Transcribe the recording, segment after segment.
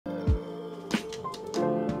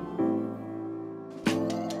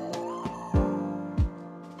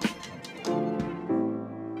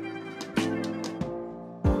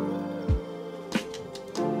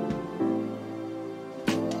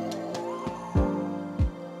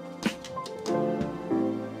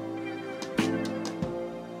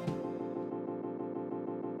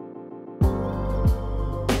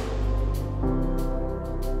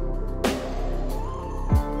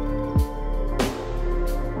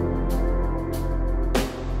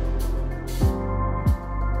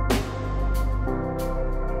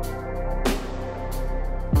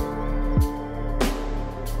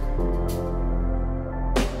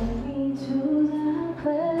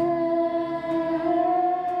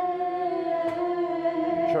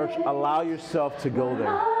Church, allow yourself to go there.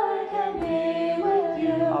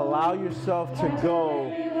 Allow yourself to go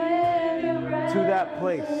to that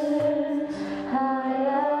place.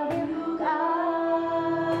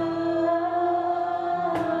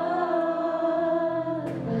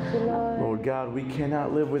 Lord God, we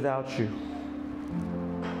cannot live without you.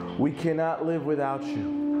 We cannot live without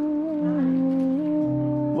you.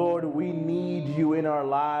 Lord, we need you in our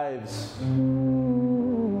lives.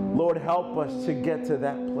 Lord, help us to get to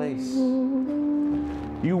that place.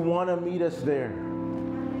 You want to meet us there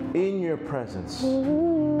in your presence.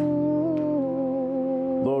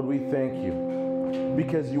 Lord, we thank you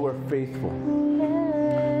because you are faithful.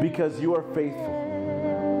 Because you are faithful.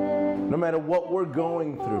 No matter what we're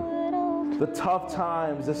going through, the tough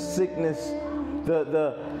times, the sickness,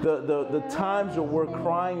 the times that we're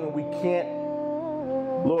crying and we can't,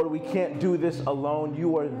 Lord, we can't do this alone.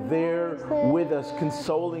 You are there with us,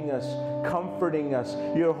 consoling us, comforting us.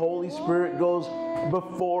 Your Holy Spirit goes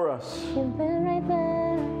before us.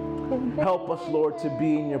 Help us, Lord, to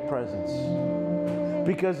be in your presence.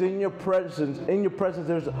 Because in your presence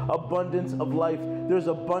there's abundance of life. There's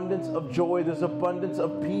abundance of joy. There's abundance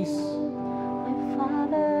of peace.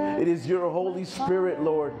 It is your Holy Spirit,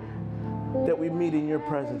 Lord, that we meet in your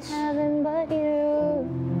presence.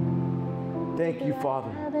 Thank you,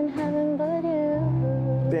 Father.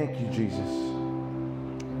 Thank you, Jesus.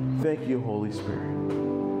 Thank you, Holy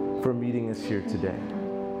Spirit, for meeting us here today.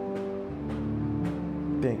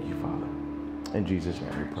 Thank you, Father. In Jesus'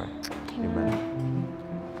 name we pray. Amen.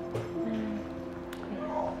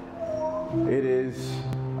 It is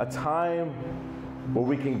a time where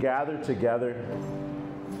we can gather together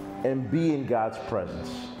and be in God's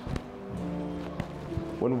presence.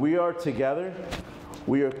 When we are together,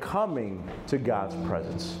 we are coming to God's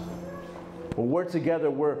presence. When we're together,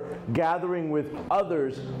 we're gathering with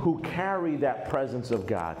others who carry that presence of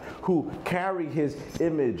God, who carry His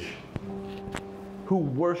image, who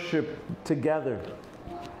worship together.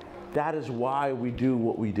 That is why we do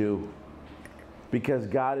what we do. Because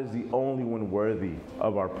God is the only one worthy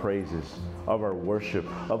of our praises, of our worship,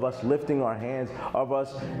 of us lifting our hands, of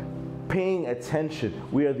us paying attention.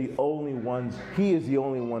 We are the only ones. He is the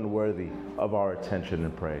only one worthy of our attention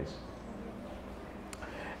and praise.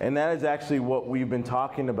 And that is actually what we've been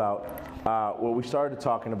talking about, what we started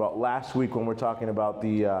talking about last week when we're talking about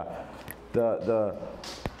the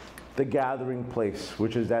gathering place,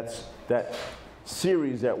 which is that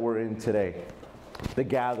series that we're in today, the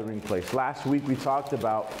gathering place. Last week we talked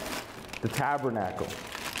about the tabernacle,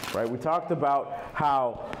 right? We talked about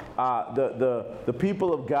how the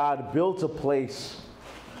people of God built a place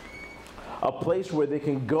where they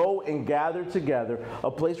can go and gather together, a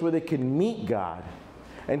place where they can meet God.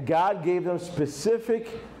 And God gave them specific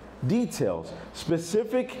details,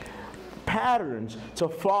 specific patterns to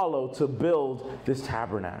follow to build this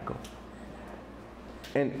tabernacle.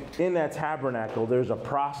 And in that tabernacle, there's a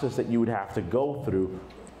process that you would have to go through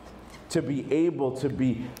to be able to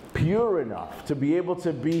be pure enough, to be able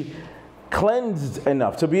to be cleansed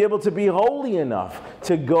enough, to be able to be holy enough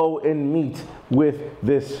to go and meet with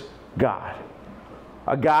this God.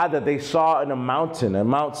 A God that they saw in a mountain, at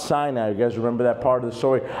Mount Sinai. You guys remember that part of the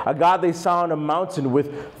story? A God they saw on a mountain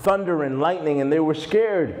with thunder and lightning, and they were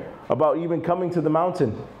scared about even coming to the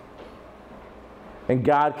mountain. And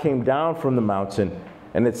God came down from the mountain,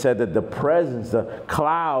 and it said that the presence, the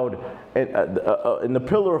cloud, and the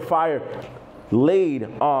pillar of fire laid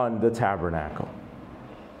on the tabernacle,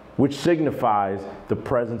 which signifies the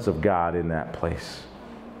presence of God in that place.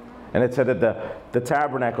 And it said that the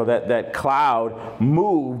tabernacle, that cloud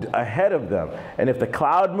moved ahead of them. And if the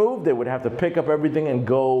cloud moved, they would have to pick up everything and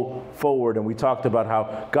go forward. And we talked about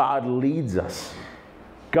how God leads us.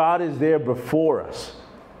 God is there before us.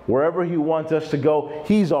 Wherever He wants us to go,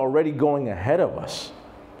 He's already going ahead of us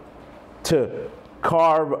to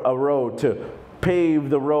carve a road, to pave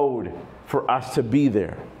the road for us to be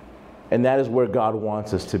there. And that is where God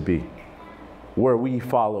wants us to be, where we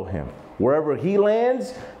follow Him. Wherever He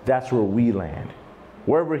lands, that's where we land.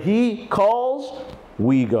 Wherever He calls,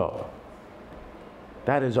 we go.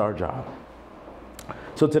 That is our job.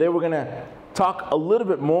 So today we're going to talk a little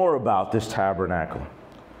bit more about this tabernacle,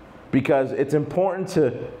 because it's important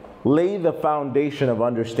to lay the foundation of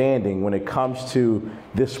understanding when it comes to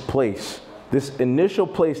this place, this initial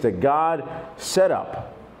place that God set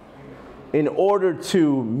up in order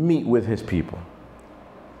to meet with His people.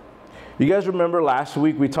 You guys remember last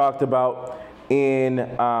week we talked about in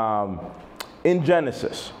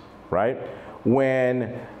Genesis, right?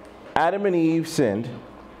 When Adam and Eve sinned.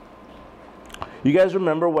 You guys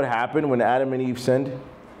remember what happened when Adam and Eve sinned?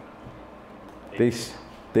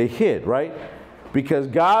 They hid, right? Because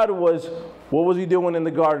God was, what was he doing in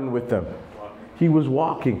the garden with them? He was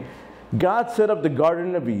walking. God set up the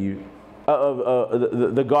Garden of Eve,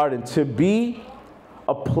 the garden, to be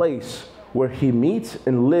a place where he meets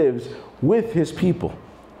and lives with his people.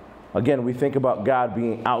 Again, we think about God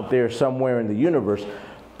being out there somewhere in the universe,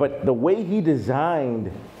 but the way he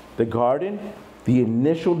designed the garden, the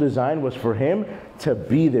initial design was for him to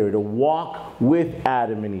be there, to walk with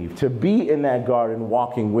Adam and Eve, to be in that garden,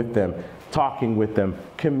 walking with them, talking with them,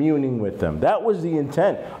 communing with them. That was the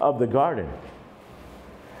intent of the garden.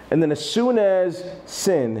 And then as soon as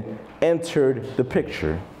sin entered the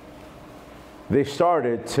picture, they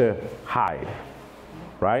started to hide,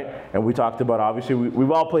 right? And we talked about, obviously,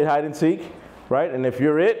 we've all played hide and seek, right? And if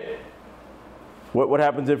you're it, what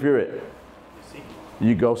happens if you're it?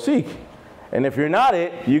 You go seek. And if you're not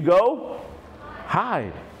it, you go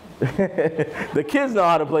hide. The kids know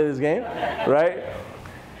how to play this game, right?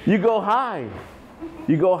 You go hide.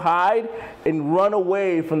 You go hide and run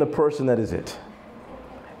away from the person that is it.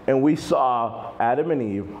 And we saw Adam and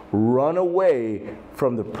Eve run away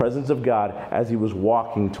from the presence of God as he was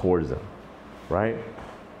walking towards them, right?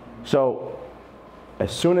 So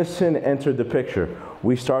as soon as sin entered the picture,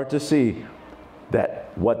 we start to see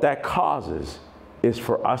that what that causes is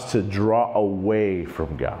for us to draw away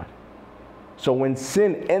from God. So when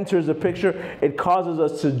sin enters the picture, it causes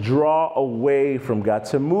us to draw away from God,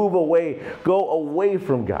 to move away, go away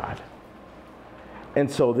from God. And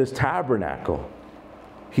so this tabernacle,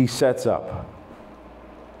 he sets up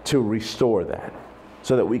to restore that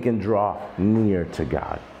so that we can draw near to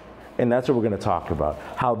God. And that's what we're going to talk about.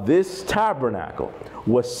 How this tabernacle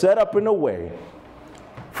was set up in a way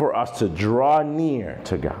for us to draw near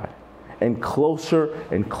to God and closer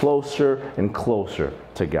and closer and closer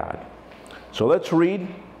to God. So let's read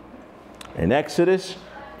in Exodus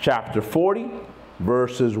chapter 40,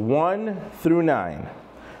 verses 1 through 9.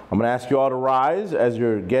 I'm going to ask you all to rise as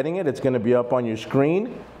you're getting it. It's going to be up on your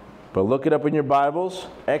screen, but look it up in your Bibles.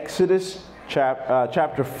 Exodus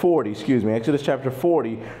chapter 40, Exodus chapter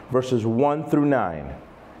 40, verses 1 through 9.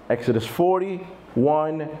 Exodus 40,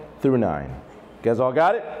 1 through 9. You guys all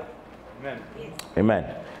got it? Amen.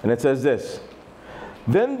 Amen. And it says this: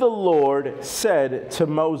 Then the Lord said to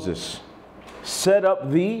Moses, set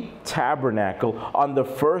up the tabernacle on the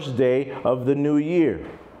first day of the new year.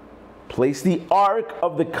 Place the Ark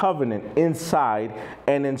of the Covenant inside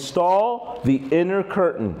and install the inner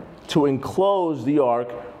curtain to enclose the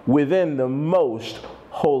Ark within the most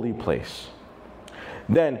holy place.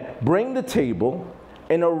 Then bring the table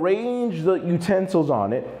and arrange the utensils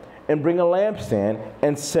on it, and bring a lampstand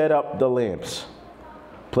and set up the lamps.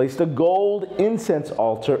 Place the gold incense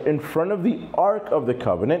altar in front of the Ark of the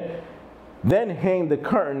Covenant. Then hang the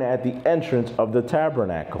curtain at the entrance of the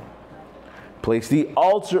tabernacle. Place the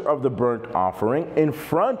altar of the burnt offering in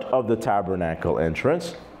front of the tabernacle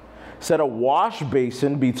entrance. Set a wash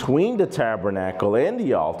basin between the tabernacle and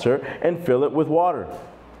the altar and fill it with water.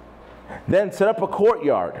 Then set up a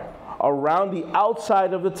courtyard around the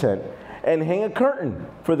outside of the tent and hang a curtain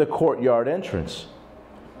for the courtyard entrance.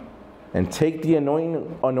 And take the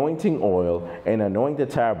anointing oil and anoint the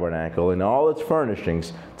tabernacle and all its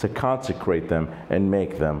furnishings to consecrate them and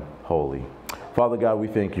make them holy. Father God, we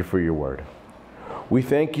thank you for your word. We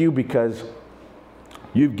thank you because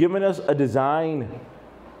you've given us a design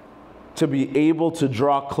to be able to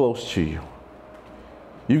draw close to you.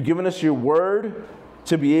 You've given us your word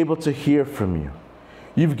to be able to hear from you.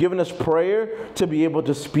 You've given us prayer to be able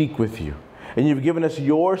to speak with you. And you've given us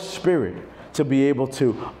your spirit to be able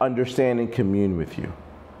to understand and commune with you.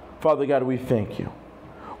 Father God, we thank you.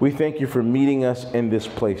 We thank you for meeting us in this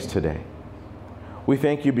place today. We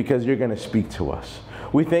thank you because you're going to speak to us.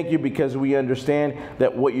 We thank you because we understand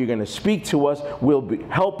that what you're going to speak to us will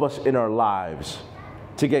help us in our lives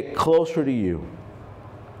to get closer to you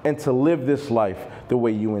and to live this life the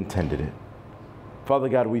way you intended it. Father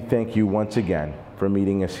God, we thank you once again for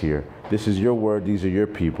meeting us here. This is your word. These are your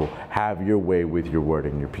people. Have your way with your word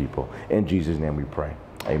and your people. In Jesus' name we pray.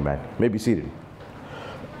 Amen. You may be seated.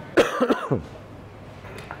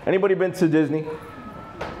 Anybody been to Disney?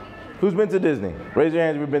 Who's been to Disney? Raise your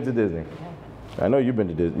hands if you've been to Disney. I know you've been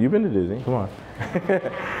to Disney. You've been to Disney. Come on.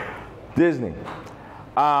 Disney.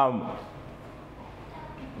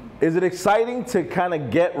 Is it exciting to kind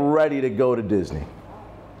of get ready to go to Disney?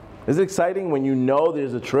 Is it exciting when you know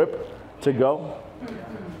there's a trip to go?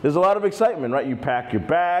 There's a lot of excitement, right? You pack your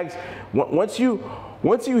bags. Once you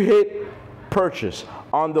hit purchase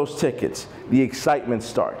on those tickets, the excitement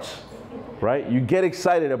starts, right? You get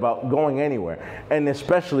excited about going anywhere, and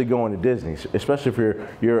especially going to Disney, especially if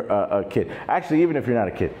you're a kid. Actually, even if you're not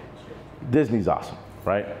a kid, Disney's awesome,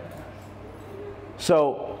 right?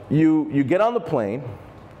 So you get on the plane,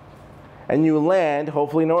 and you land,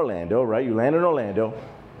 hopefully in Orlando, right? You land in Orlando.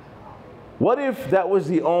 What if that was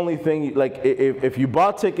the only thing, like if you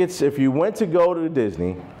bought tickets, if you went to go to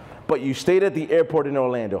Disney, but you stayed at the airport in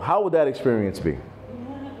Orlando, how would that experience be?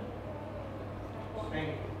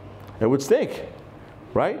 It would stink,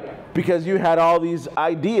 right? Because you had all these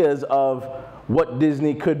ideas of what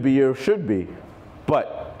Disney could be or should be.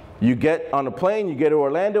 But you get on a plane, you get to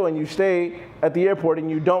Orlando, and you stay at the airport, and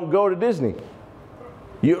you don't go to Disney.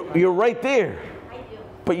 You're right there,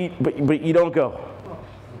 but you don't go.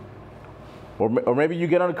 Or maybe you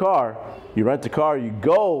get on a car, you rent a car, you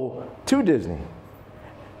go to Disney.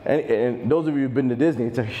 And those of you who've been to Disney,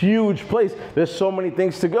 it's a huge place. There's so many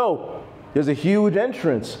things to go. There's a huge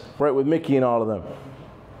entrance, right, with Mickey and all of them.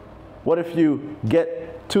 What if you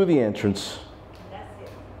get to the entrance,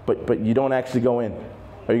 but you don't actually go in?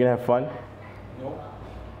 Are you going to have fun? No.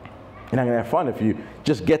 You're not going to have fun if you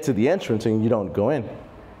just get to the entrance and you don't go in.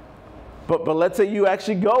 But let's say you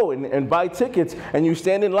actually go and buy tickets and you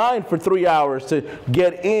stand in line for 3 hours to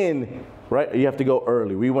get in, right? You have to go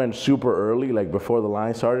early. We went super early, like before the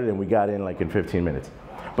line started, and we got in like in 15 minutes.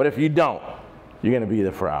 But if you don't, you're going to be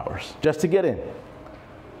there for hours just to get in.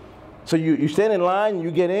 So you stand in line,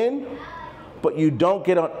 you get in, but you don't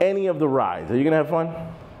get on any of the rides. Are you going to have fun?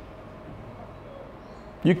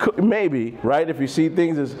 You could, maybe, right, if you see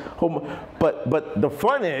things as home, but the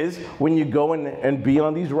fun is when you go in and be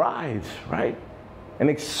on these rides, right? And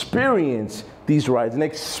experience these rides and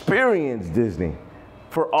experience Disney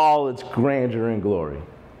for all its grandeur and glory,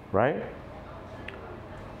 right?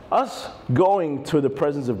 Us going to the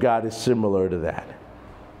presence of God is similar to that.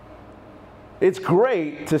 It's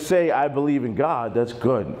great to say, I believe in God. That's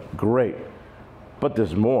good, great. But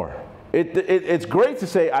there's more. It's great to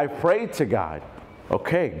say, I prayed to God.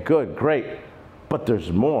 Okay, good, great, but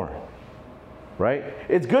there's more, right?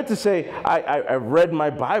 It's good to say, I've read my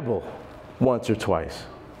Bible once or twice.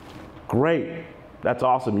 Great, that's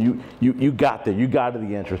awesome. You got there, you got to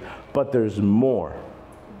the entrance, but there's more.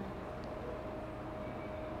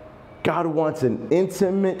 God wants an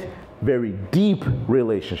intimate, very deep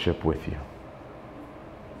relationship with you.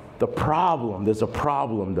 There's a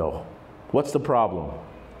problem though. What's the problem?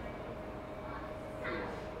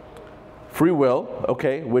 Free will,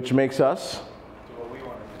 okay, which makes us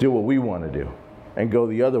do what we want to do and go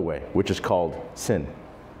the other way, which is called sin,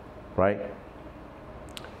 right?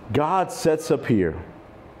 God sets up here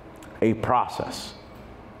a process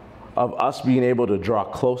of us being able to draw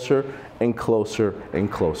closer and closer and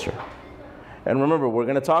closer. And remember, we're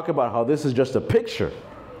going to talk about how this is just a picture,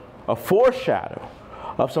 a foreshadow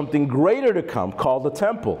of something greater to come called the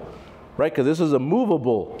temple. Right? Because this is a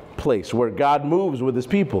movable place where God moves with his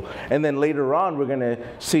people. And then later on, we're going to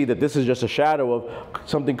see that this is just a shadow of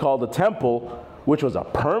something called the temple, which was a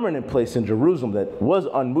permanent place in Jerusalem that was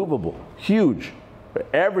unmovable, huge.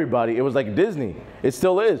 Everybody, it was like Disney. It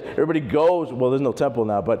still is. Everybody goes, well, there's no temple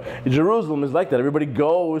now, but Jerusalem is like that. Everybody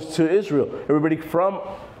goes to Israel. Everybody from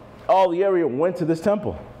all the area went to this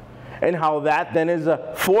temple. And how that then is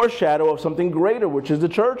a foreshadow of something greater, which is the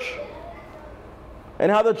church.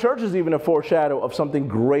 And how the church is even a foreshadow of something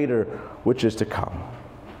greater which is to come,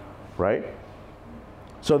 right?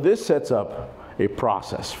 So this sets up a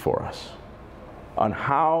process for us on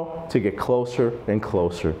how to get closer and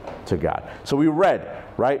closer to God. So we read,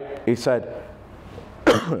 right? He said,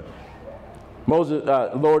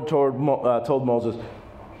 Lord told Moses,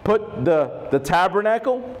 put the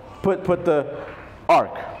tabernacle, put the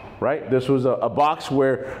ark. Right? This was a box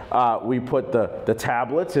where we put the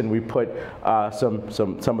tablets and we put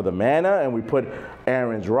some of the manna and we put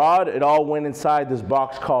Aaron's rod. It all went inside this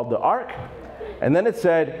box called the ark. And then it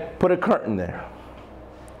said, put a curtain there.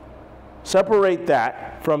 Separate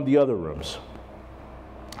that from the other rooms.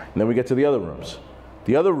 And then we get to the other rooms.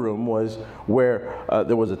 The other room was where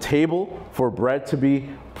there was a table for bread to be,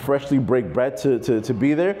 freshly baked bread to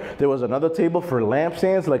be there. There was another table for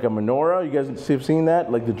lampstands, like a menorah. You guys have seen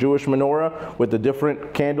that? Like the Jewish menorah with the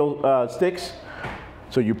different candle sticks.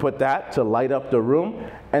 So you put that to light up the room.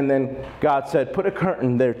 And then God said, put a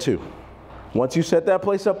curtain there too. Once you set that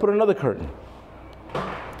place up, put another curtain.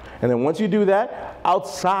 And then once you do that,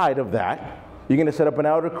 outside of that, you're going to set up an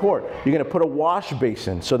outer court. You're going to put a wash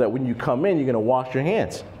basin so that when you come in, you're going to wash your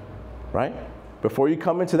hands, right? Before you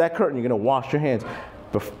come into that curtain, you're going to wash your hands.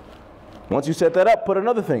 Once you set that up, put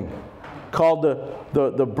another thing called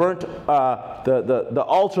the burnt, the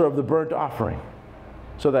altar of the burnt offering,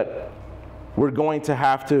 so that we're going to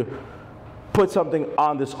have to put something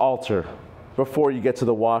on this altar before you get to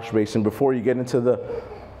the wash basin, before you get into the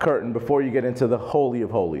curtain, before you get into the Holy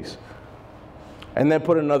of Holies. And then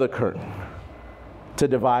put another curtain. to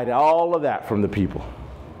divide all of that from the people.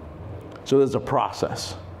 So there's a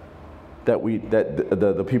process that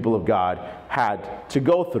the people of God had to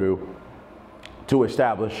go through to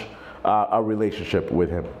establish a relationship with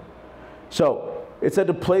him. So it said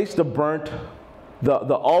to place the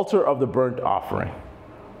altar of the burnt offering,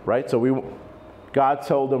 right? So God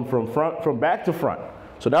told them from back to front.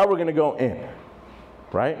 So now we're going to go in,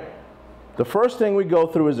 right? The first thing we go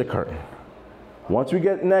through is a curtain. Once we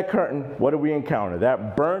get in that curtain, what do we encounter?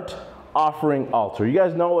 That burnt offering altar. You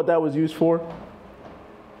guys know what that was used for?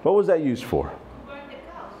 What was that used for? Burn the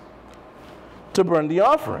cows. To burn the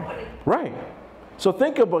offering, right? So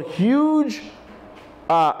think of a huge,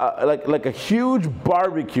 like a huge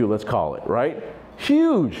barbecue, let's call it, right?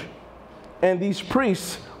 Huge. And these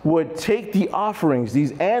priests would take the offerings,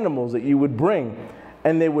 these animals that you would bring,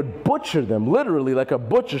 and they would butcher them, literally like a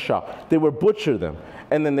butcher shop. They would butcher them,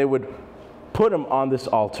 and then they would put them on this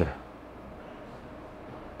altar.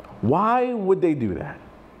 Why would they do that?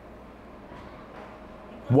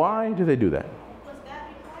 Why do they do that? Because God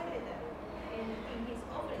required that. And in his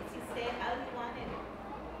offerings, he said how he wanted it.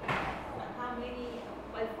 How many,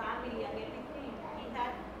 by family and everything. He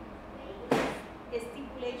had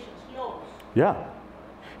stipulations, laws. Yeah.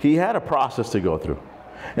 He had a process to go through.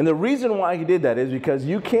 And the reason why he did that is because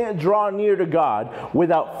you can't draw near to God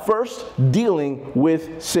without first dealing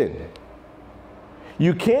with sin.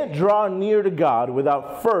 You can't draw near to God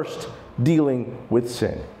without first dealing with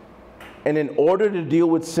sin. And in order to deal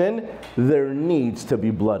with sin, there needs to be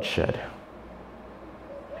bloodshed.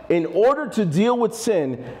 In order to deal with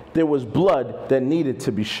sin, there was blood that needed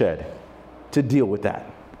to be shed to deal with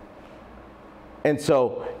that. And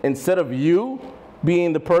so instead of you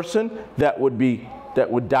being the person that would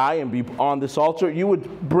die and be on this altar, you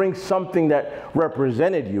would bring something that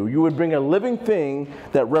represented you. You would bring a living thing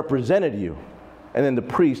that represented you. And then the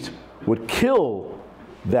priest would kill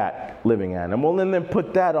that living animal and then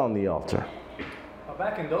put that on the altar. Well,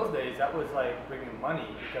 back in those days, that was like bringing money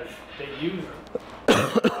because they used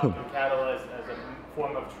cattle as a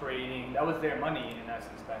form of trading. That was their money in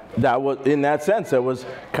essence back then. That was, in that sense, that was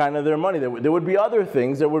kind of their money. There would be other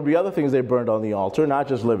things. There would be other things they burned on the altar, not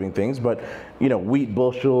just living things, but wheat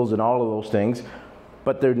bushels and all of those things.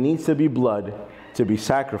 But there needs to be blood to be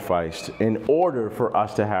sacrificed in order for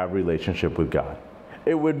us to have relationship with God.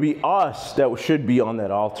 It would be us that should be on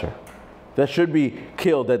that altar, that should be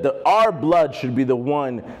killed, that our blood should be the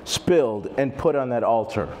one spilled and put on that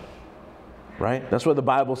altar, right? That's what the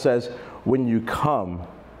Bible says, when you come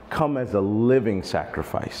as a living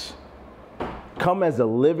sacrifice. Come as a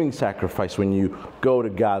living sacrifice when you go to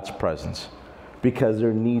God's presence, because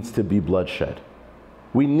there needs to be bloodshed.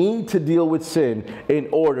 We need to deal with sin in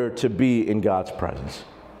order to be in God's presence.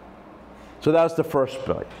 So that's the first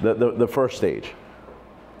the first stage.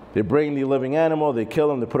 They bring the living animal, they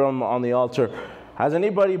kill him, they put him on the altar. Has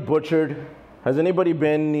anybody butchered? Has anybody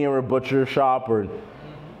been near a butcher shop, or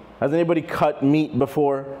has anybody cut meat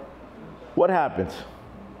before? What happens?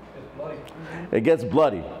 It gets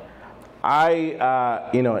bloody.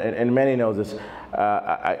 And Manny knows this.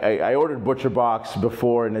 I ordered Butcher Box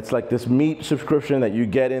before, and it's like this meat subscription that you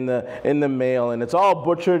get in the mail, and it's all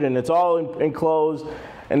butchered and it's all enclosed,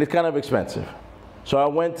 and it's kind of expensive. So I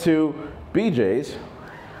went to BJ's,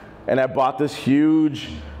 and I bought this huge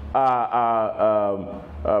prime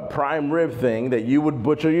rib thing that you would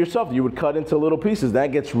butcher yourself. You would cut into little pieces.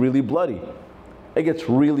 That gets really bloody. It gets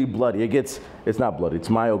really bloody. It's not bloody. It's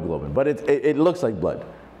myoglobin, but it looks like blood,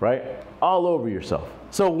 right? All over yourself.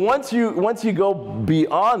 So once you go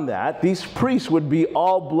beyond that, these priests would be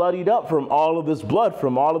all bloodied up from all of this blood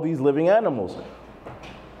from all of these living animals.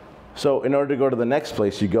 So in order to go to the next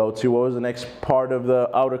place, you go to, what was the next part of the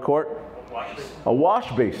outer court? A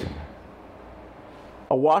wash basin.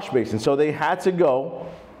 A wash basin. So they had to go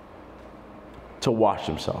to wash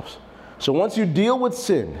themselves. So once you deal with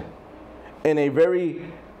sin in a very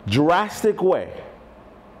drastic way,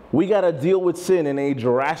 we got to deal with sin in a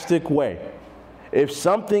drastic way. If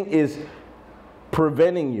something is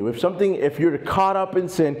preventing you, if you're caught up in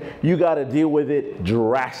sin, you got to deal with it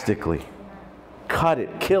drastically. Cut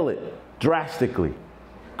it, kill it drastically.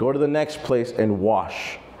 Go to the next place and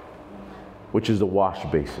wash, which is the wash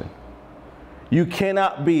basin. You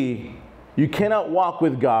cannot walk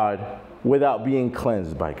with God without being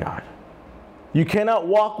cleansed by God. You cannot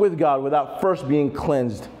walk with God without first being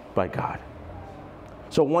cleansed by God.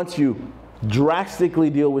 So once you drastically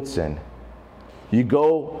deal with sin, you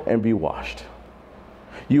go and be washed.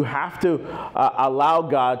 You have to allow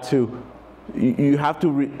God to, you have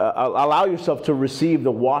to allow yourself to receive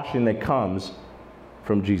the washing that comes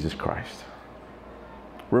from Jesus Christ.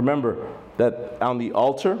 Remember that on the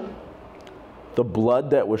altar, the blood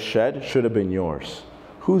that was shed should have been yours.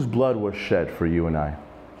 Whose blood was shed for you and I?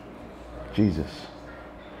 Jesus.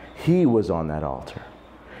 He was on that altar.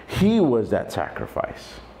 He was that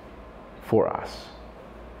sacrifice for us.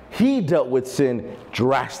 He dealt with sin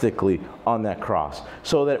drastically on that cross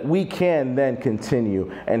so that we can then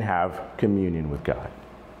continue and have communion with God.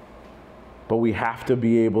 But we have to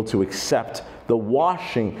be able to accept the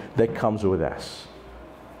washing that comes with us.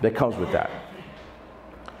 That comes with that.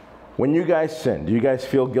 When you guys sin, do you guys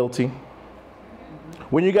feel guilty?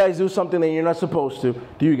 When you guys do something that you're not supposed to,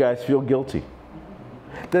 do you guys feel guilty?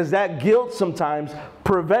 Does that guilt sometimes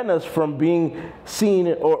prevent us from being seen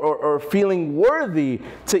or feeling worthy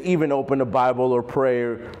to even open the Bible or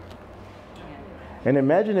pray? And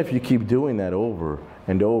imagine if you keep doing that over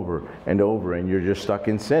and over and over and you're just stuck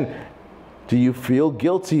in sin. Do you feel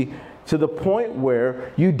guilty to the point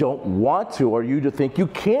where you don't want to, or you just think you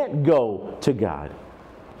can't go to God?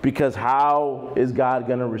 Because how is God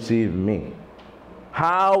going to receive me?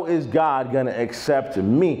 How is God going to accept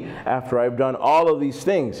me after I've done all of these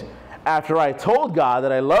things? After I told God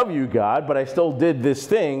that I love you, God, but I still did this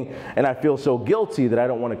thing, and I feel so guilty that I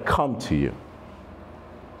don't want to come to you.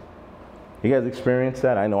 You guys experienced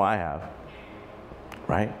that? I know I have.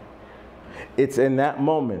 Right? It's in that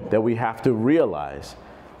moment that we have to realize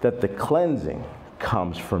that the cleansing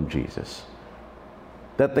comes from Jesus.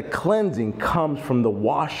 That the cleansing comes from the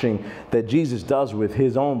washing that Jesus does with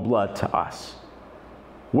his own blood to us.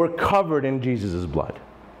 We're covered in Jesus' blood.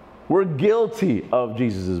 We're guilty of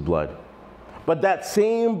Jesus' blood. But that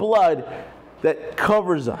same blood that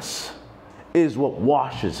covers us is what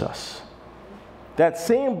washes us. That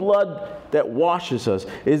same blood that washes us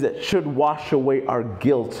is that should wash away our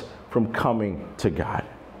guilt from coming to God.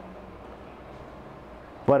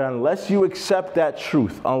 But unless you accept that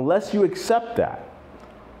truth, unless you accept that,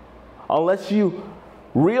 unless you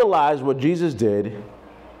realize what Jesus did,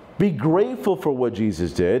 be grateful for what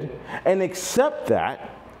Jesus did, and accept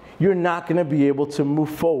that, you're not going to be able to move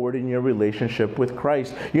forward in your relationship with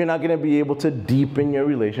Christ. You're not going to be able to deepen your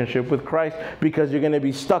relationship with Christ because you're going to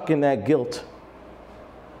be stuck in that guilt.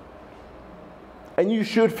 And you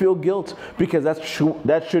should feel guilt because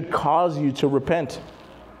that should cause you to repent.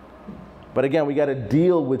 But again, we got to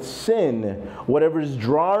deal with sin, whatever is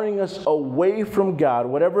drawing us away from God,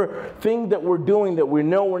 whatever thing that we're doing that we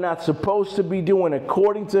know we're not supposed to be doing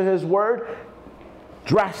according to his word,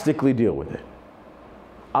 drastically deal with it.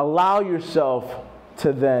 Allow yourself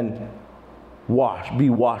to then be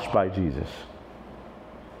washed by Jesus.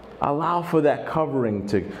 Allow for that covering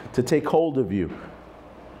to take hold of you.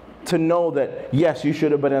 To know that, yes, you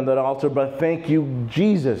should have been on that altar, but thank you,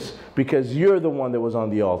 Jesus, because you're the one that was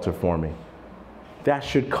on the altar for me. That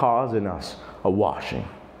should cause in us a washing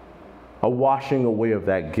away of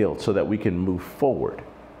that guilt so that we can move forward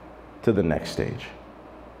to the next stage.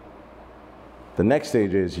 The next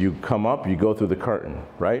stage is you come up, you go through the curtain,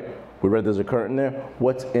 right? We read there's a curtain there.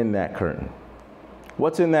 What's in that curtain?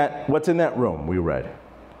 What's in that room we read?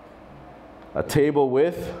 A table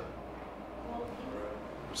with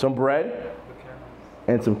some bread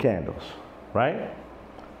and some candles, right?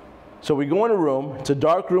 So we go in a room. It's a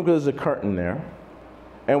dark room because there's a curtain there.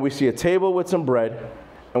 And we see a table with some bread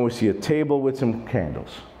and we see a table with some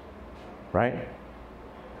candles, right?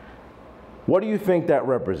 What do you think that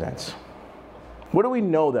represents? What do we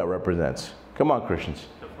know that represents? Come on, Christians.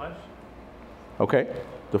 The flesh. Okay,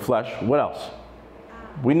 the flesh. What else?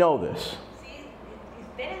 We know this. See,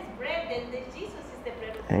 if there is bread, then Jesus is the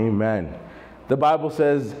bread of life. Amen. The Bible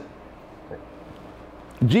says,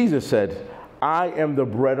 Jesus said, I am the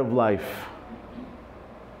bread of life.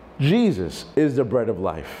 Jesus is the bread of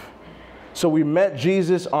life. So we met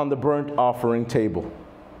Jesus on the burnt offering table.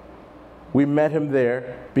 We met him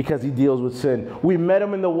there because he deals with sin. We met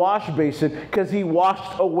him in the wash basin because he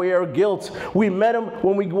washed away our guilt. We met him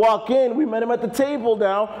when we walk in. We met him at the table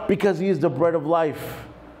now because he is the bread of life.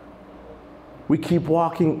 We keep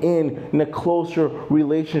walking in a closer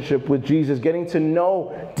relationship with Jesus, getting to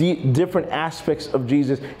know different aspects of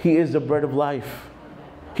Jesus. He is the bread of life.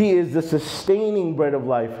 He is the sustaining bread of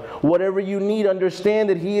life. Whatever you need, understand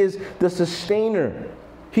that he is the sustainer.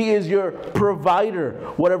 He is your provider.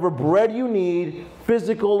 Whatever bread you need,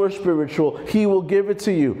 physical or spiritual, he will give it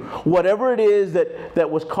to you. Whatever it is that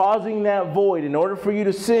was causing that void in order for you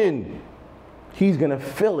to sin, he's going to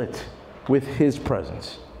fill it with his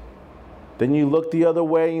presence. Then you look the other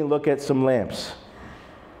way and you look at some lamps.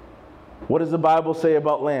 What does the Bible say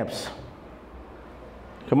about lamps?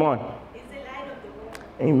 Come on. It's the light of the world.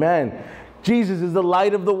 Amen. Jesus is the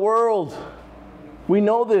light of the world. We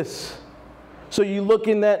know this. So you look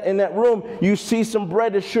in that room, you see some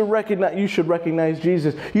bread that you should recognize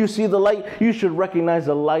Jesus. You see the light, you should recognize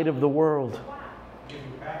the light of the world.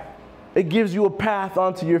 It gives you a path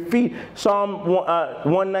onto your feet. Psalm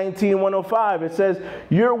 119, 105, it says,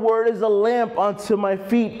 your word is a lamp unto my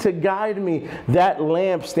feet to guide me. That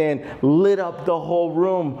lampstand lit up the whole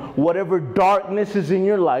room. Whatever darkness is in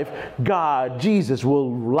your life, God, Jesus,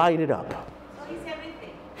 will light it up. So he's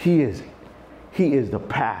everything. He is the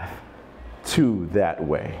path to that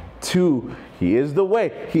way. He is the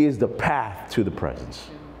way. He is the path to the presence,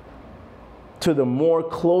 to the more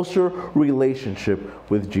closer relationship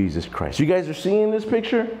with Jesus Christ. You guys are seeing this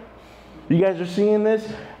picture? You guys are seeing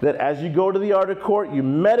this? That as you go to the outer court, you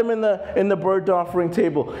met him in the burnt offering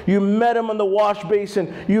table. You met him on the wash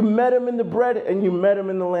basin. You met him in the bread, and you met him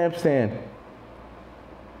in the lampstand.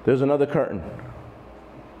 There's another curtain.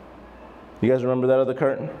 You guys remember that other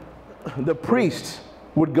curtain? The priest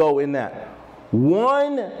would go in that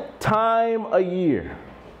one time a year.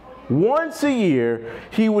 Once a year,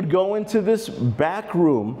 he would go into this back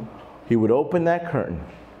room. He would open that curtain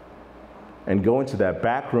and go into that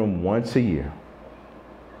back room once a year.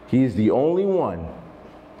 He's the only one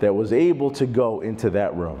that was able to go into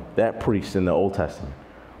that room. That priest in the Old Testament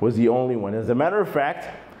was the only one. As a matter of fact,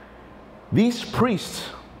 these priests,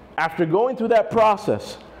 after going through that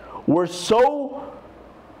process, were so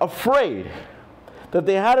afraid that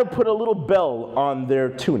they had to put a little bell on their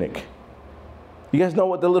tunic. You guys know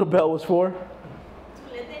what the little bell was for? To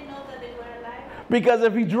let them know that they were alive. Because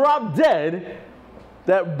if he dropped dead,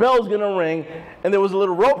 that bell's going to ring, and there was a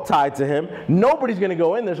little rope tied to him. Nobody's going to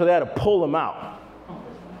go in there, so they had to pull him out.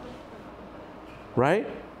 Right?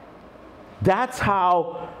 That's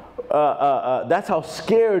how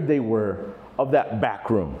scared they were of that back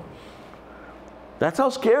room. That's how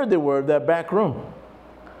scared they were of that back room.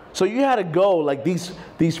 So you had to go, like these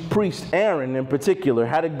priests, Aaron in particular,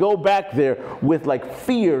 had to go back there with like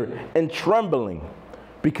fear and trembling,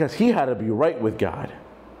 because he had to be right with God.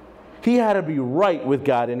 He had to be right with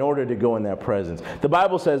God in order to go in that presence. The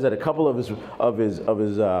Bible says that a couple of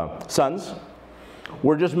his sons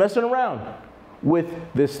were just messing around with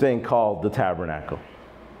this thing called the tabernacle.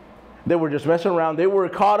 They were just messing around. They were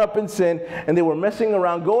caught up in sin, and they were messing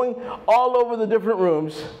around, going all over the different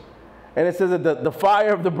rooms. And it says that the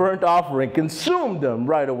fire of the burnt offering consumed them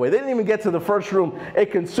right away. They didn't even get to the first room.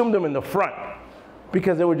 It consumed them in the front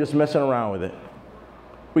because they were just messing around with it.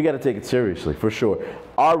 We got to take it seriously, for sure.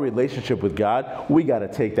 Our relationship with God, we got to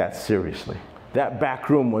take that seriously. That back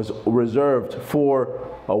room was reserved for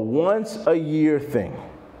a once-a-year thing.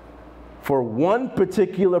 For one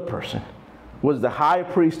particular person, was the high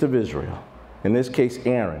priest of Israel, in this case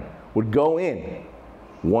Aaron, would go in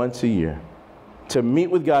once a year to meet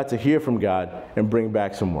with God, to hear from God, and bring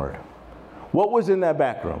back some word. What was in that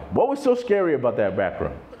back room? What was so scary about that back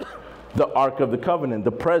room? The Ark of the Covenant,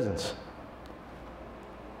 the presence.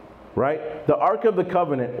 Right? The Ark of the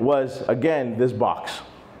Covenant was, again, this box.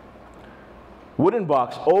 Wooden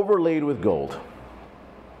box overlaid with gold.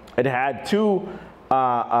 It had two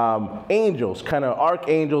angels, kind of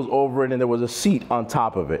archangels over it, and there was a seat on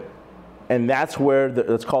top of it. And that's where,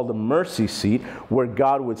 it's called the mercy seat, where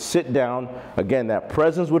God would sit down. Again, that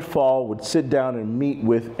presence would fall, would sit down and meet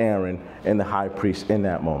with Aaron and the high priest in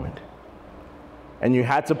that moment. And you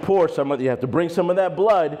had to you have to bring some of that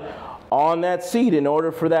blood on that seat in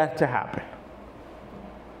order for that to happen.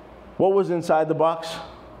 What was inside the box?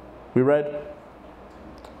 We read?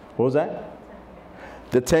 What was that?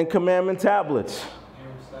 The 10 Commandment tablets.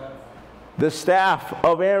 The staff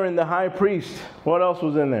of Aaron, the high priest. What else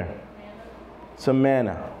was in there? Some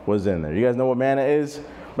manna was in there. You guys know what manna is?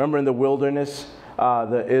 Remember in the wilderness,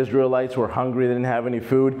 the Israelites were hungry, they didn't have any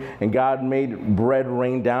food, and God made bread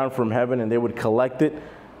rain down from heaven, and they would collect it,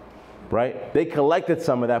 right? They collected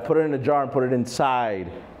some of that, put it in a jar, and put it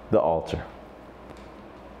inside the altar,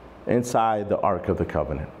 inside the Ark of the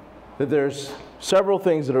Covenant. That there's several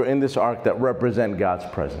things that are in this ark that represent God's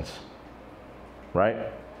presence, right?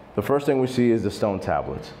 The first thing we see is the stone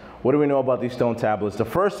tablets. What do we know about these stone tablets? The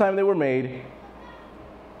first time they were made,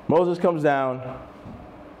 Moses comes down.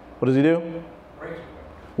 What does he do?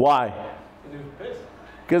 Why?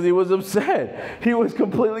 Because he was upset. He was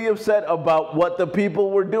completely upset about what the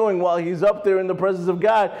people were doing while he's up there in the presence of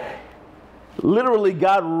God. Literally,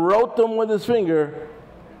 God wrote them with his finger,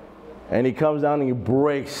 and he comes down and he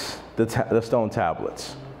breaks the stone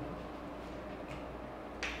tablets.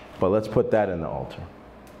 But let's put that in the altar.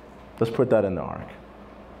 Let's put that in the ark.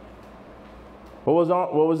 What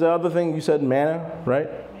was the other thing you said? Manna, right?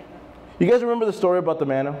 You guys remember the story about the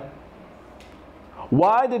manna?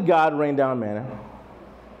 Why did God rain down manna?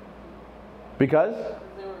 Because?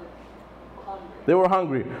 They were hungry. They were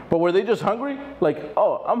hungry. But were they just hungry? Like,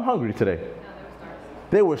 oh, I'm hungry today.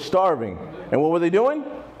 They were starving. And what were they doing?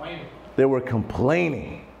 They were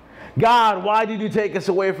complaining. God, why did you take us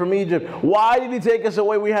away from Egypt? Why did you take us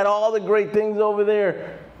away? We had all the great things over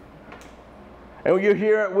there. And we're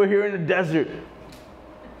here in the desert.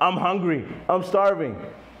 I'm hungry. I'm starving.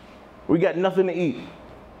 We got nothing to eat.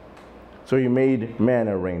 So he made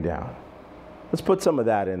manna rain down. Let's put some of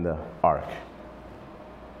that in the ark.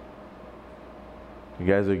 You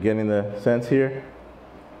guys are getting the sense here?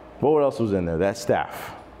 What else was in there? That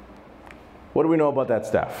staff. What do we know about that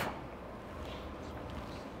staff?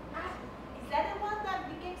 Is that the one that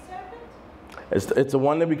became serpent? It's the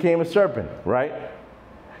one that became a serpent, right?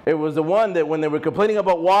 It was the one that when they were complaining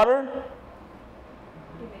about water,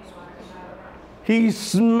 he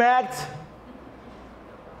smacked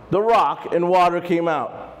the rock and water came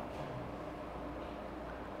out.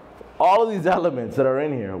 All of these elements that are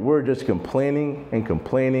in here, we're just complaining and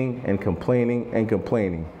complaining and complaining and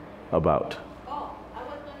complaining about. Oh, I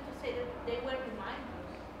was going to say that they were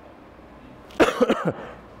reminders.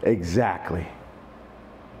 Exactly.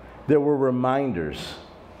 There were reminders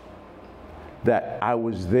that I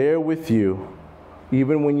was there with you.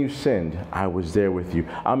 Even when you sinned, I was there with you.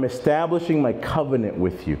 I'm establishing my covenant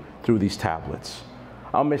with you through these tablets.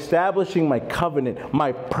 I'm establishing my covenant,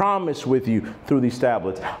 my promise with you through these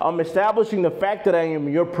tablets. I'm establishing the fact that I am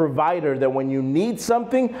your provider, that when you need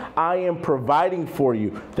something, I am providing for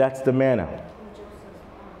you. That's the manna.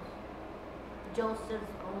 Joseph's bones.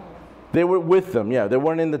 They were with them, yeah. They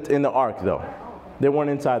weren't in the ark, though. They weren't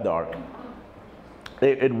inside the ark.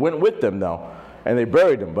 It went with them, though, and they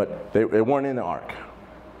buried them, but they weren't in the ark.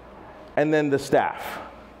 And then the staff,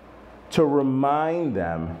 to remind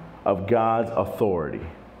them of God's authority,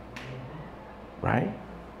 right?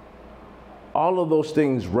 All of those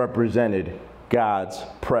things represented God's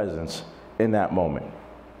presence in that moment.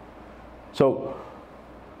 So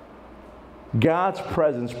God's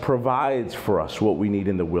presence provides for us what we need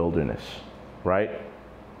in the wilderness, right?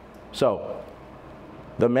 So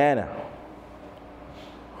the manna.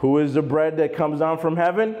 Who is the bread that comes down from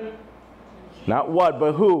heaven? Not what,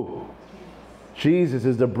 but who? Jesus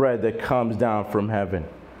is the bread that comes down from heaven.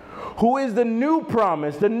 Who is the new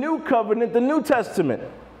promise, the new covenant, the New Testament?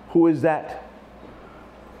 Who is that?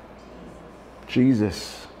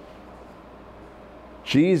 Jesus.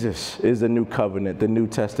 Jesus is the new covenant, the New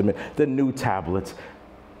Testament, the new tablets.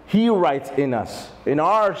 He writes in us, in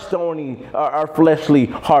our stony, our fleshly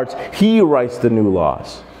hearts, he writes the new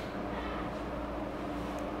laws.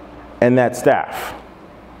 And that staff,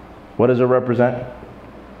 what does it represent?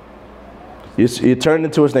 You turned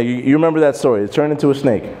into a snake. You remember that story. It turned into a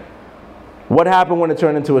snake. What happened when it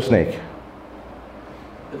turned into a snake?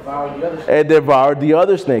 Devoured the other snake. It devoured the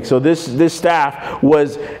other snake. So this staff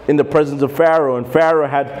was in the presence of Pharaoh, and Pharaoh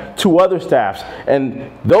had two other staffs,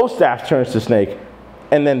 and those staffs turned to snake,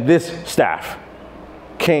 and then this staff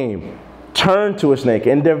came, turned to a snake,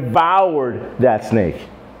 and devoured that snake.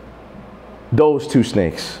 Those two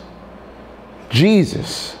snakes.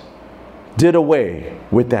 Jesus did away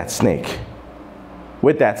with that snake,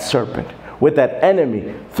 with that serpent, with that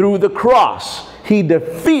enemy. Through the cross, he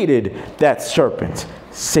defeated that serpent,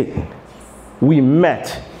 Satan. We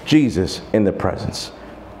met Jesus in the presence.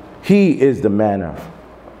 He is the manna,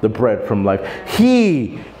 the bread from life.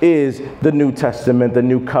 He is the New Testament, the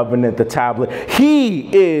new covenant, the tablet. He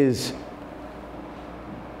is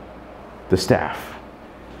the staff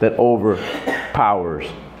that overpowers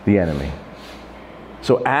the enemy.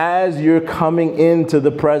 So as you're coming into the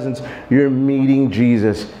presence, you're meeting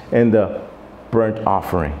Jesus in the burnt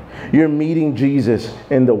offering. You're meeting Jesus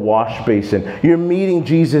in the wash basin. You're meeting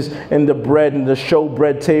Jesus in the bread and the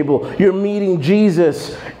showbread table. You're meeting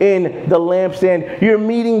Jesus in the lampstand. You're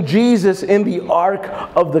meeting Jesus in the Ark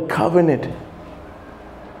of the Covenant.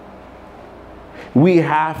 We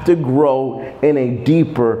have to grow in a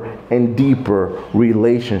deeper and deeper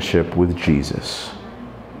relationship with Jesus.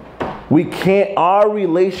 Our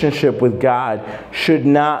relationship with God should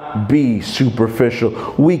not be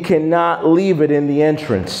superficial. We cannot leave it in the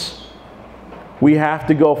entrance. We have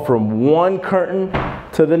to go from one curtain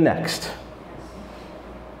to the next.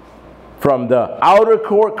 From the outer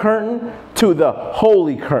court curtain to the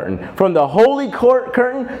holy curtain. From the holy court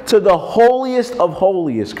curtain to the holiest of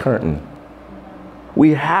holiest curtain. We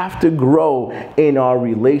have to grow in our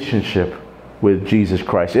relationship with Jesus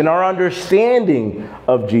Christ, in our understanding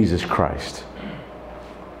of Jesus Christ.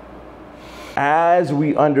 As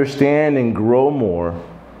we understand and grow more,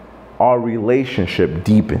 our relationship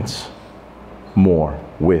deepens more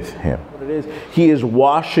with him. What it is, he is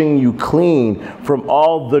washing you clean from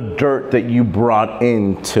all the dirt that you brought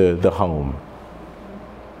into the home.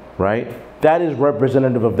 right? That is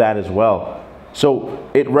representative of that as well. So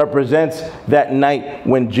it represents that night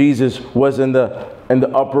when Jesus was in the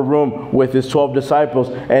upper room with his 12 disciples.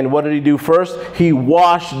 And what did he do first? He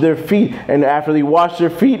washed their feet. And after he washed their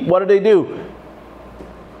feet, what did they do?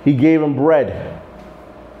 He gave them bread.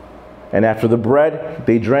 And after the bread,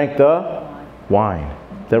 they drank the wine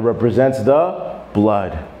that represents the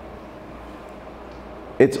blood.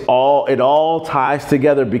 It all ties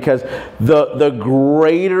together, because the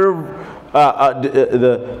greater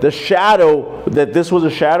the shadow that this was a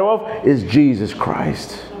shadow of is Jesus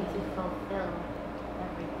Christ.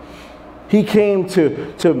 He came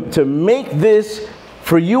to make this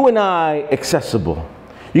for you and I accessible.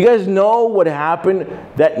 You guys know what happened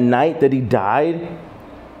that night that he died?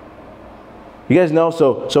 You guys know,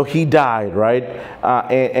 so he died, right?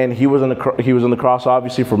 And he was on the cross,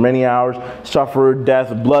 obviously, for many hours, suffered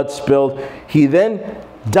death, blood spilled. He then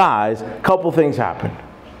dies. A couple things happened.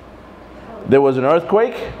 There was an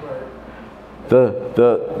earthquake.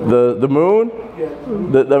 The moon,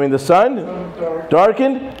 the sun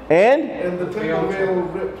darkened, and the temple veil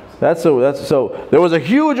ripped. So there was a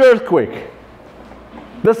huge earthquake.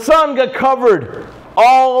 The sun got covered.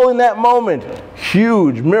 All in that moment.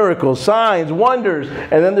 Huge miracles, signs, wonders.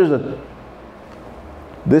 And then there's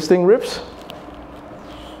this thing rips?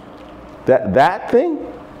 That thing?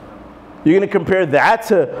 You're going to compare that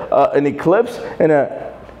to an eclipse and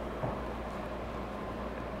a...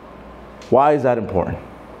 Why is that important?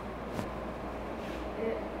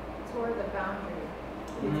 It tore the boundary.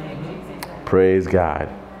 Praise God.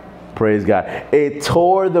 Praise God. It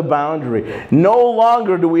tore the boundary. No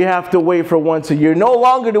longer do we have to wait for once a year. No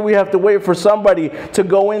longer do we have to wait for somebody to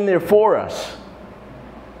go in there for us.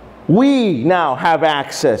 We now have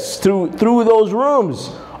access through those rooms,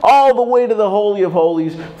 all the way to the Holy of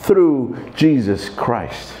Holies through Jesus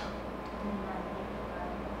Christ.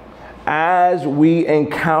 As we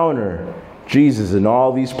encounter Jesus in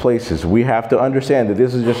all these places, we have to understand that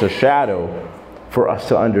this is just a shadow for us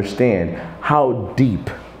to understand how deep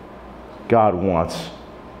God wants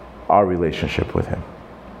our relationship with him.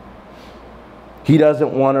 He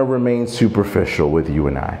doesn't want to remain superficial with you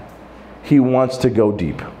and I. He wants to go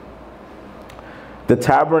deep. The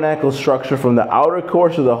tabernacle structure from the outer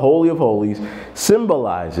courts of the Holy of Holies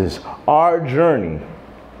symbolizes our journey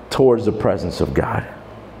towards the presence of God.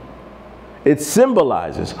 It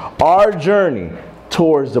symbolizes our journey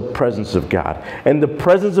towards the presence of God. And the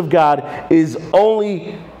presence of God is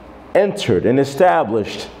only entered and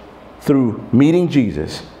established through meeting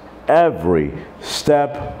Jesus every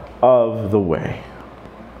step of the way.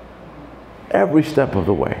 Every step of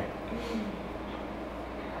the way.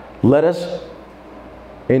 Let us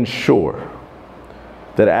ensure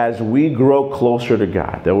that as we grow closer to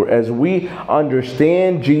God, that as we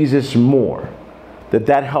understand Jesus more,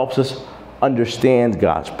 that helps us understand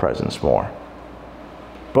God's presence more.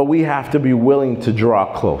 But we have to be willing to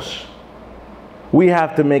draw close. We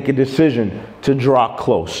have to make a decision to draw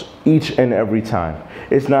close each and every time.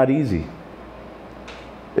 It's not easy.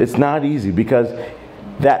 It's not easy, because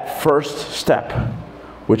that first step,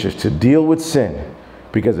 which is to deal with sin,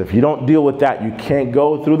 because if you don't deal with that, you can't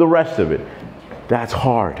go through the rest of it. That's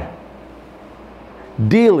hard.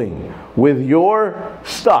 Dealing with your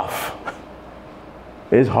stuff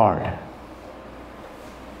is hard.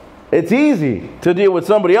 It's easy to deal with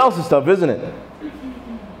somebody else's stuff, isn't it?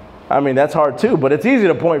 I mean, that's hard too, but it's easy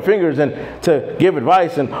to point fingers and to give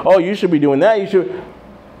advice and, oh, you should be doing that, you should.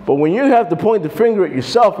 But when you have to point the finger at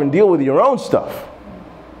yourself and deal with your own stuff,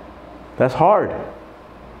 that's hard.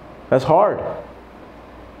 That's hard.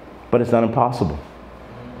 But it's not impossible.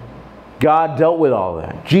 God dealt with all of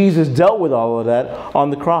that. Jesus dealt with all of that on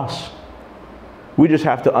the cross. We just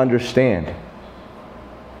have to understand.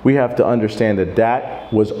 We have to understand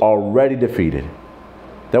that was already defeated.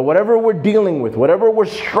 That whatever we're dealing with, whatever we're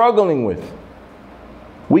struggling with,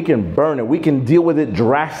 we can burn it. We can deal with it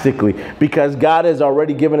drastically, because God has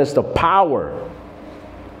already given us the power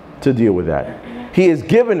to deal with that. He has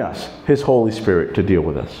given us His Holy Spirit to deal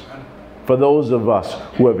with us. For those of us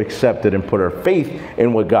who have accepted and put our faith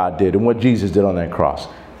in what God did and what Jesus did on that cross,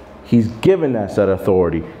 He's given us that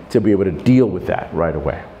authority to be able to deal with that right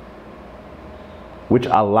away, which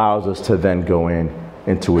allows us to then go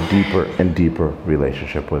into a deeper and deeper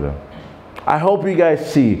relationship with Him. I hope you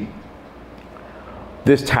guys see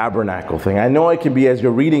this tabernacle thing. I know it can be, as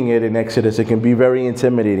you're reading it in Exodus, it can be very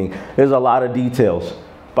intimidating. There's a lot of details.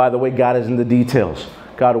 By the way, God is in the details.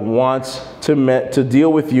 God wants to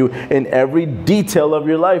deal with you in every detail of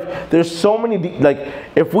your life. There's so many,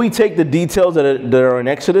 if we take the details that are in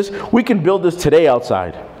Exodus, we can build this today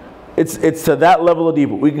outside. It's to that level of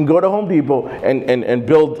detail. We can go to Home Depot and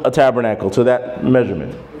build a tabernacle to that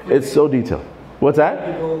measurement. It's so detailed. What's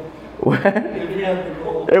that?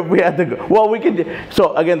 If we had the gold. Well, we could.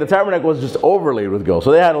 So again, the tabernacle was just overlaid with gold.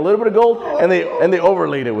 So they had a little bit of gold, and they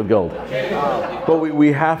overlaid it with gold. But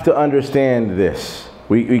we have to understand this.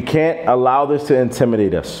 We can't allow this to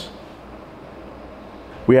intimidate us.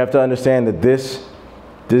 We have to understand that this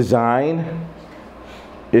design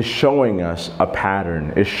is showing us a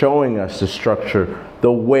pattern, is showing us the structure,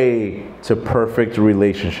 the way to perfect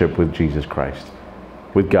relationship with Jesus Christ,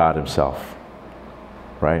 with God Himself.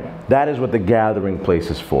 Right? That is what the gathering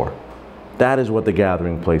place is for. That is what the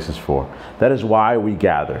gathering place is for. That is why we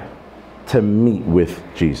gather, to meet with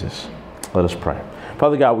Jesus. Let us pray.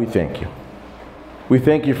 Father God, we thank you. We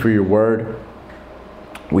thank you for your word.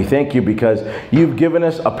 We thank you because you've given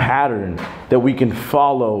us a pattern that we can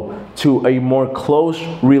follow to a more close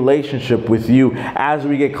relationship with you. As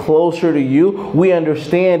we get closer to you, we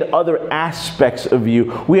understand other aspects of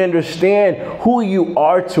you. We understand who you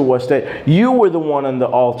are to us, that you were the one on the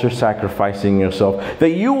altar sacrificing yourself,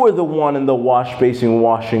 that you were the one in the wash basin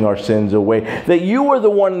washing our sins away, that you were the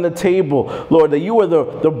one in the table, Lord, that you are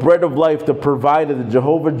the bread of life, the provider, the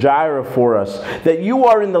Jehovah Jireh for us, that you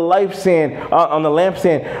are in the on the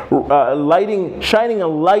lampstand, shining a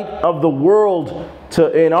light of the world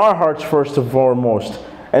in our hearts first and foremost,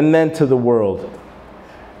 and then to the world.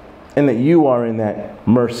 And that you are in that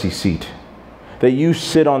mercy seat, that you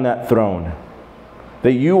sit on that throne,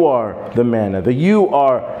 that you are the manna, that you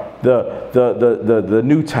are the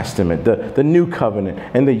New Testament, the new covenant,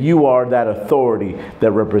 and that you are that authority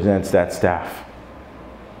that represents that staff.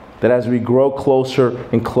 That as we grow closer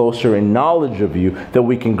and closer in knowledge of you, that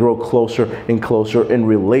we can grow closer and closer in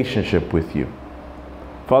relationship with you.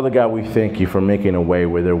 Father God, we thank you for making a way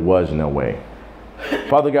where there was no way.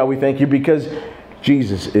 Father God, we thank you because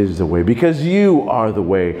Jesus is the way, because you are the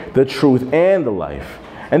way, the truth, and the life,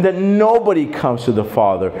 and that nobody comes to the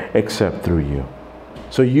Father except through you.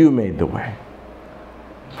 So you made the way.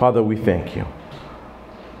 Father, we thank you.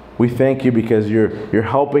 We thank you because you're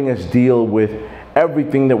helping us deal with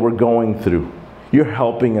everything that we're going through. You're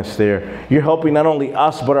helping us there. You're helping not only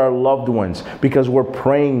us, but our loved ones, because we're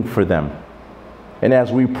praying for them. And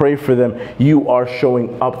as we pray for them, you are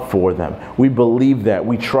showing up for them. We believe that.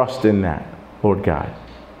 We trust in that, Lord God.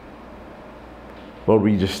 Lord,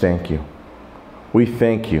 we just thank you. We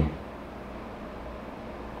thank you.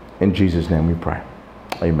 In Jesus' name we pray.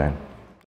 Amen.